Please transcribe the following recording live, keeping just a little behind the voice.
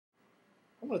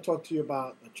want to talk to you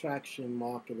about attraction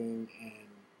marketing and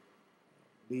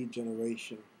lead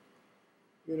generation.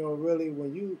 Really,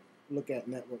 when you look at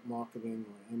network marketing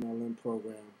or MLM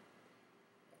program,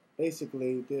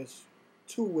 basically there's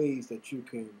two ways that you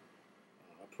can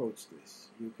approach this.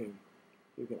 You can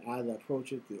either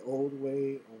approach it the old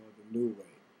way or the new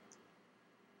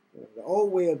way. The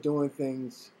old way of doing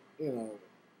things,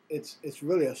 it's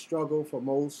really a struggle for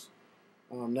most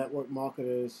network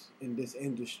marketers in this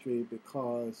industry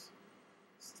because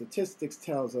statistics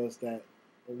tells us that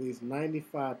at least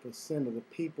 95% of the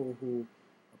people who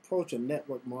approach a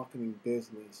network marketing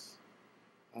business,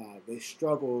 they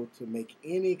struggle to make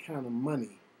any kind of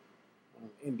money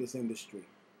in this industry.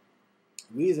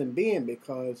 Reason being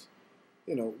because,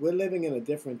 we're living in a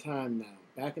different time now.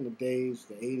 Back in the days,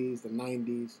 the 80s, the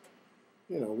 90s,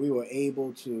 we were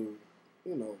able to,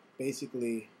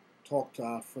 basically talk to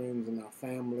our friends and our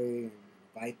family and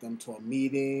invite them to a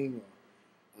meeting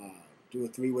or do a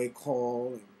three-way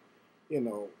call.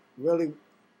 And, really,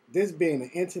 this being an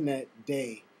internet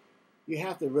day, you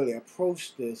have to really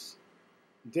approach this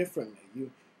differently.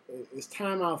 It's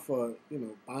time out for,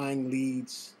 buying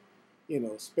leads,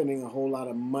 spending a whole lot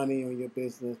of money on your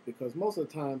business, because most of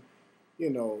the time,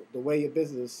 the way your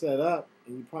business is set up,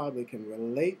 and you probably can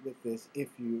relate with this if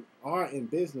you are in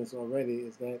business already,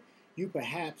 is that you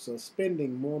perhaps are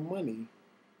spending more money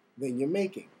than you're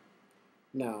making.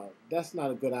 Now, that's not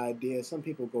a good idea. Some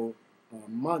people go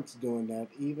months doing that.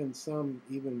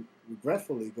 Even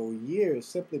regretfully, go years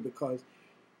simply because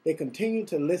they continue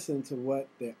to listen to what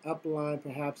their upline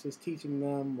perhaps is teaching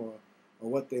them, or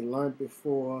what they learned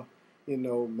before.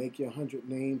 Make your 100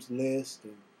 names list,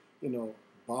 and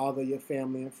bother your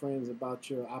family and friends about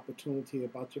your opportunity,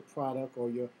 about your product or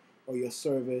your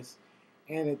service.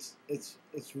 And it's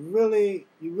really,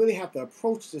 you really have to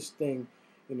approach this thing,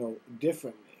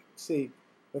 differently. See,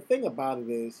 the thing about it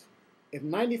is, if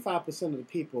 95% of the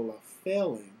people are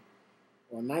failing,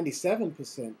 or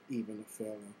 97% even are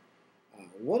failing,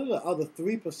 what are the other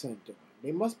 3% doing?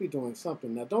 They must be doing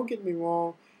something. Now, don't get me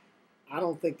wrong. I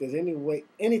don't think there's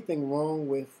anything wrong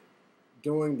with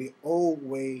doing the old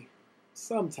way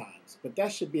sometimes, but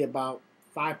that should be about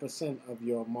 5% of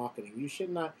your marketing. You should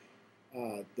not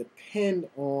depend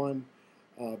on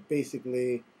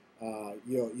basically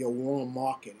your warm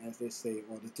market, as they say,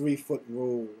 or the 3-foot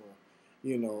rule,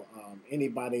 or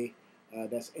anybody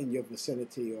that's in your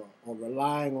vicinity, or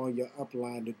relying on your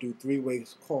upline to do three-way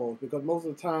calls, because most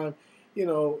of the time,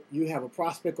 you have a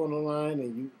prospect on the line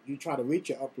and you try to reach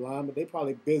your upline, but they're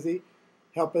probably busy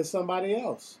helping somebody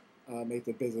else make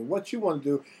the business. What you want to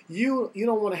do, you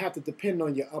don't want to have to depend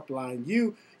on your upline.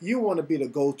 You want to be the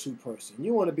go-to person.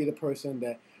 You want to be the person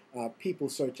that people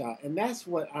search out. And that's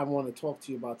what I want to talk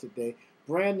to you about today.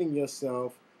 Branding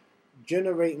yourself,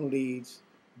 generating leads,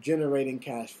 generating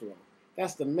cash flow.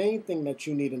 That's the main thing that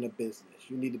you need in a business.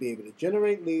 You need to be able to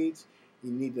generate leads.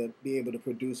 You need to be able to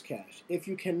produce cash. If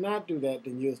you cannot do that,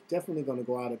 then you're definitely going to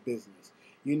go out of business.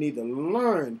 You need to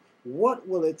learn, what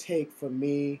will it take for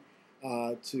me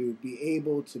to be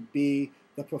able to be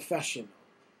the professional,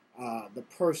 the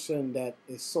person that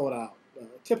is sought out.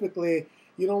 Typically,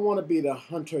 you don't want to be the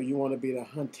hunter. You want to be the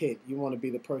hunted. You want to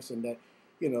be the person that,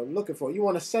 looking for. You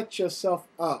want to set yourself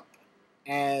up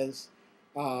as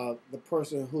the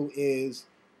person who is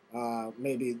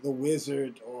maybe the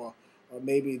wizard, or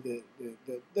maybe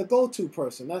the go-to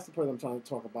person. That's the person I'm trying to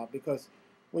talk about, because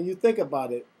when you think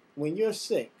about it, when you're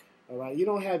sick, all right, you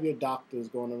don't have your doctors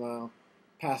going around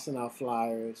passing out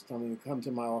flyers, telling you come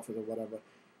to my office or whatever.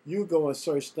 You go and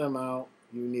search them out.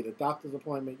 You need a doctor's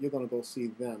appointment. You're going to go see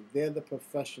them. They're the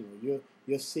professional.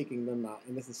 You're seeking them out.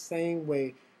 And it's the same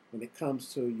way when it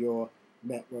comes to your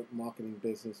network marketing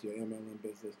business, your MLM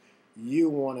business. You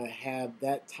want to have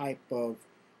that type of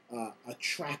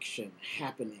attraction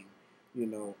happening,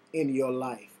 in your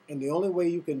life. And the only way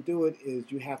you can do it is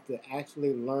you have to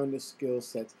actually learn the skill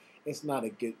sets. It's not a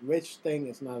get-rich thing.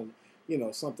 It's not,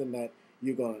 something that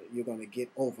you're gonna get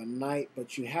overnight,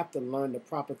 but you have to learn the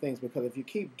proper things, because if you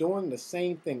keep doing the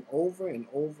same thing over and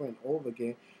over and over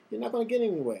again, you're not gonna get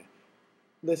anywhere.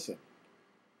 Listen,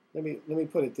 let me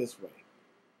put it this way.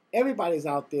 Everybody's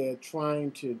out there trying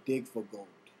to dig for gold.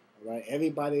 All right,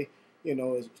 everybody,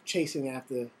 is chasing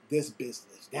after this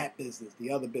business, that business, the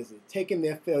other business, taking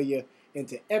their failure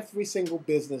into every single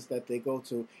business that they go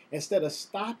to, instead of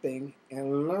stopping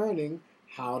and learning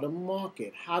how to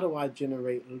market. How do I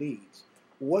generate leads?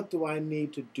 What do I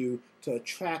need to do to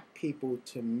attract people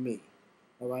to me?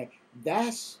 All right,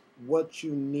 that's what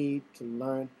you need to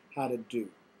learn how to do.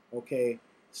 Okay,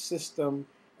 system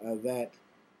that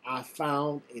I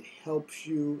found. It helps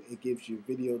you. It gives you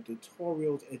video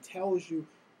tutorials. It tells you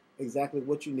exactly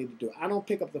what you need to do. I don't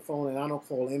pick up the phone and I don't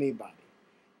call anybody.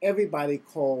 Everybody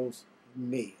calls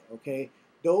me, okay?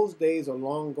 Those days are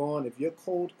long gone. If you're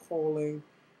cold calling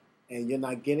and you're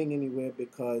not getting anywhere,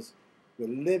 because we're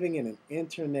living in an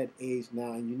internet age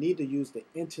now, and you need to use the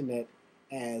internet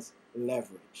as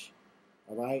leverage.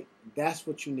 All right? That's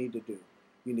what you need to do.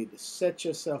 You need to set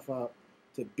yourself up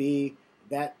to be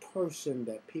that person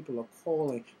that people are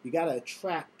calling. You got to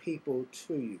attract people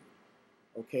to you.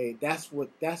 Okay? That's what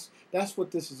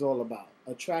this is all about.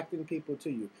 Attracting people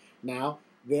to you. Now,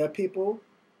 there are people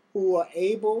who are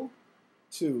able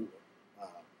to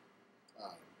uh,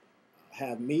 uh,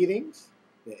 have meetings.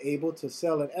 They're able to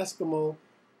sell an Eskimo,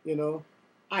 you know,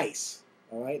 ice.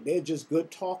 All right, they're just good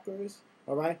talkers.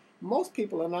 All right, most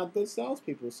people are not good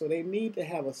salespeople, so they need to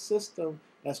have a system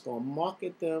that's going to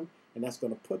market them and that's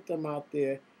going to put them out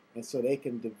there, and so they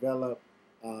can develop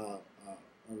a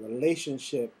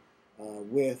relationship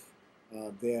with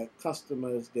their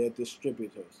customers, their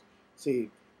distributors. See,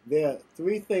 there are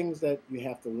three things that you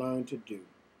have to learn to do.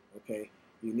 Okay,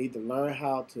 you need to learn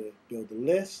how to build a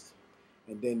list,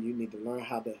 and then you need to learn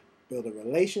how to build a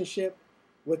relationship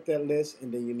with that list,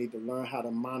 and then you need to learn how to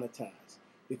monetize.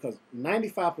 Because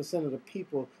 95% of the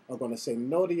people are going to say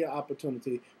no to your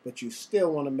opportunity, but you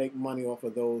still want to make money off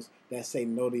of those that say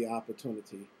no to your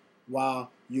opportunity,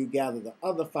 while you gather the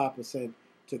other 5%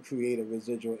 to create a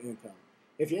residual income.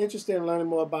 If you're interested in learning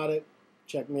more about it,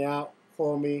 check me out,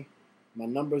 call me. My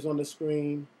number's on the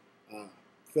screen.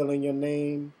 Fill in your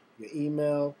name, your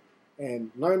email,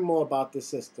 and learn more about this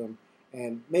system,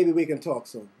 and maybe we can talk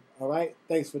soon. All right?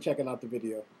 Thanks for checking out the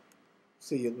video.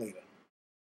 See you later.